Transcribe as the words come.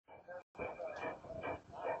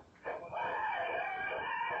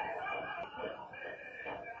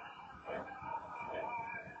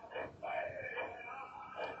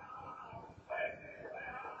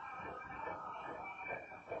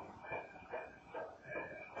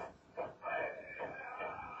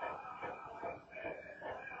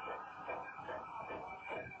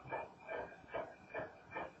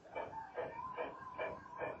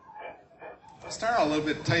Tell you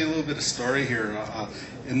a little bit of story here.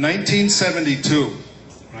 In 1972,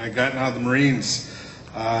 when I got out of the Marines,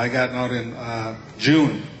 I got out in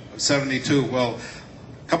June of 72. Well,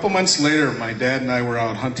 a couple months later, my dad and I were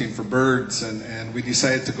out hunting for birds, and we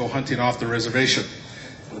decided to go hunting off the reservation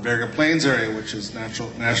in the Barriga Plains area, which is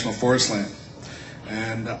national forest land.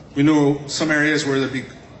 And we knew some areas where there'd be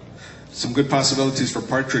some good possibilities for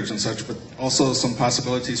partridge and such, but also some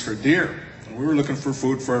possibilities for deer. And we were looking for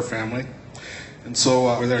food for our family. And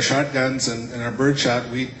so with our shotguns and our bird shot,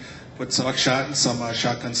 we put some buckshot and some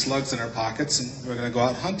shotgun slugs in our pockets, and we were going to go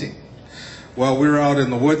out hunting. Well, we were out in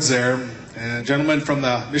the woods there, and a gentleman from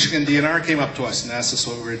the Michigan DNR came up to us and asked us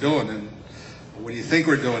what we were doing, and what do you think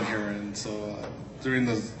we're doing here? And so during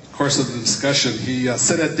the course of the discussion, he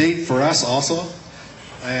set a date for us also,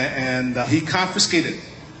 and he confiscated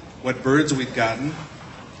what birds we'd gotten.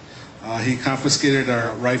 He confiscated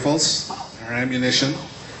our rifles, our ammunition,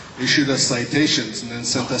 issued us citations, and then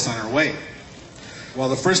sent us on our way. Well,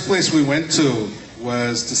 the first place we went to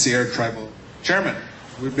was to see our tribal chairman.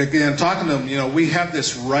 We began talking to him. We have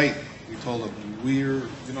this right, we told him. We're,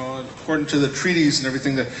 according to the treaties and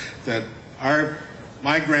everything that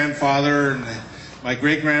my grandfather and my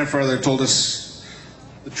great-grandfather told us,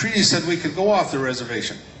 the treaty said we could go off the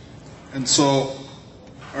reservation. And so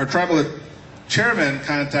our tribal chairman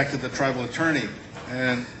contacted the tribal attorney,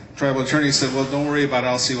 and tribal attorney said, well, don't worry about it,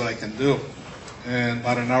 I'll see what I can do. And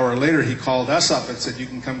about an hour later, he called us up and said, you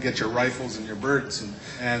can come get your rifles and your birds,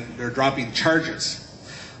 and they're dropping charges.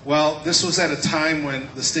 Well, this was at a time when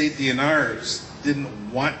the state DNRs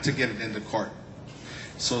didn't want to get it into court.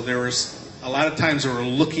 So there was a lot of times they were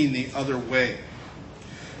looking the other way.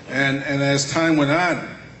 And as time went on,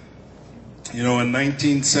 in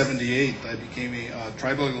 1978, I became a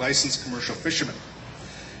tribally licensed commercial fisherman.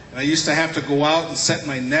 And I used to have to go out and set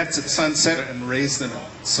my nets at sunset and raise them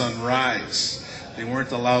at sunrise. They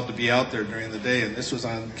weren't allowed to be out there during the day, and this was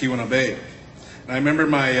on Keweenaw Bay. And I remember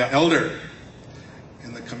my elder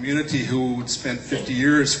in the community who had spent 50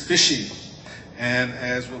 years fishing, and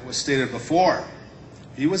as what was stated before,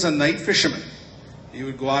 he was a night fisherman. He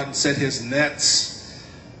would go out and set his nets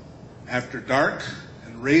after dark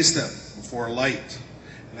and raise them before light.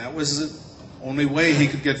 And that was the only way he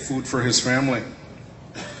could get food for his family.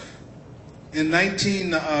 In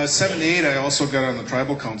 1978, I also got on the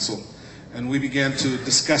tribal council, and we began to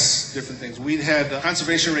discuss different things. We'd had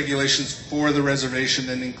conservation regulations for the reservation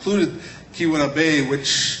and included Keweenaw Bay,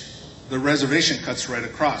 which the reservation cuts right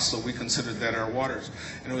across, so we considered that our waters.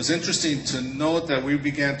 And it was interesting to note that we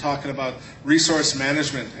began talking about resource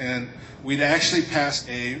management, and we'd actually passed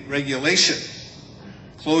a regulation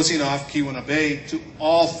closing off Keweenaw Bay to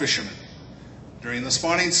all fishermen during the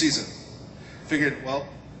spawning season. Figured, well,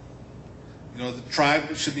 the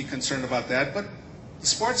tribe should be concerned about that, but the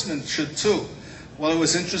sportsmen should too. Well, it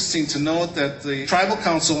was interesting to note that the tribal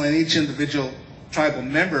council and each individual tribal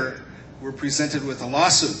member were presented with a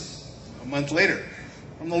lawsuit a month later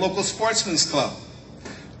from the local sportsmen's club,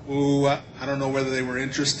 who, I don't know whether they were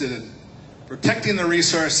interested in protecting the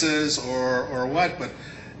resources or what, but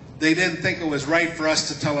they didn't think it was right for us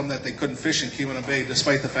to tell them that they couldn't fish in Keweenaw Bay,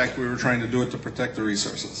 despite the fact we were trying to do it to protect the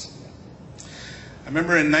resources. I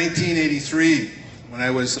remember in 1983, when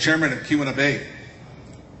I was chairman of Keweenaw Bay,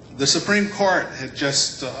 the Supreme Court had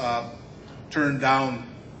just turned down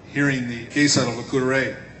hearing the case out of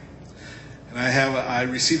Lakota. And I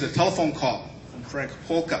received a telephone call from Frank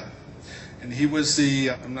Polka. And he was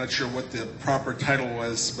I'm not sure what the proper title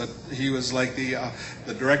was, but he was like the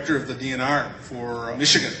director of the DNR for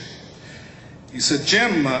Michigan. He said,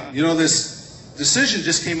 Jim, this decision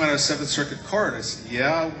just came out of 7th Circuit Court. I said,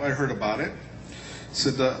 yeah, I heard about it. He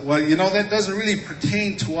said, well, that doesn't really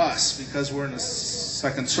pertain to us because we're in the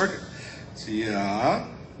 2nd Circuit. I said, yeah,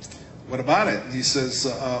 what about it? And he says,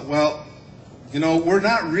 well, we're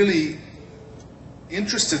not really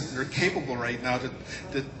interested or capable right now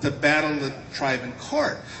to battle the tribe in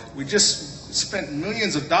court. We just spent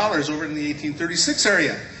millions of dollars over in the 1836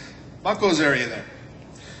 area, Bucko's area there.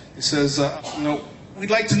 He says, we'd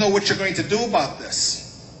like to know what you're going to do about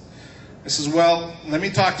this. I says, well, let me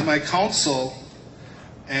talk to my council,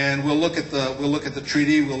 and we'll look at the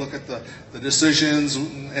treaty, we'll look at the decisions,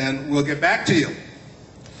 and we'll get back to you.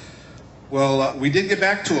 Well, we did get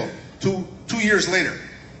back to him 2 years later.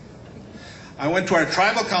 I went to our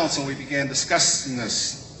tribal council and we began discussing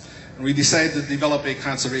this, and we decided to develop a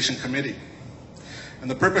conservation committee. And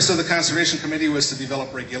the purpose of the conservation committee was to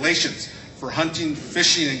develop regulations for hunting,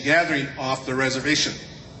 fishing, and gathering off the reservation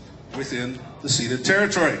within the ceded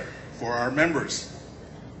territory for our members.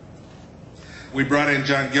 We brought in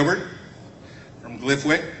John Gilbert from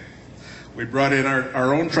GLIFWC. We brought in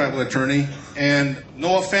our own tribal attorney, And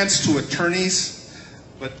no offense to attorneys,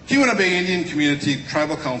 but Keweenaw Bay Indian Community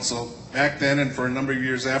Tribal Council, back then and for a number of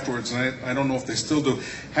years afterwards, and I don't know if they still do,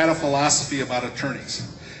 had a philosophy about attorneys.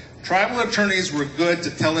 Tribal attorneys were good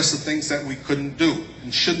to tell us the things that we couldn't do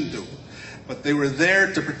and shouldn't do, but they were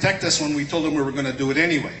there to protect us when we told them we were going to do it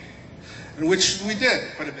anyway, and which we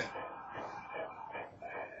did quite a bit.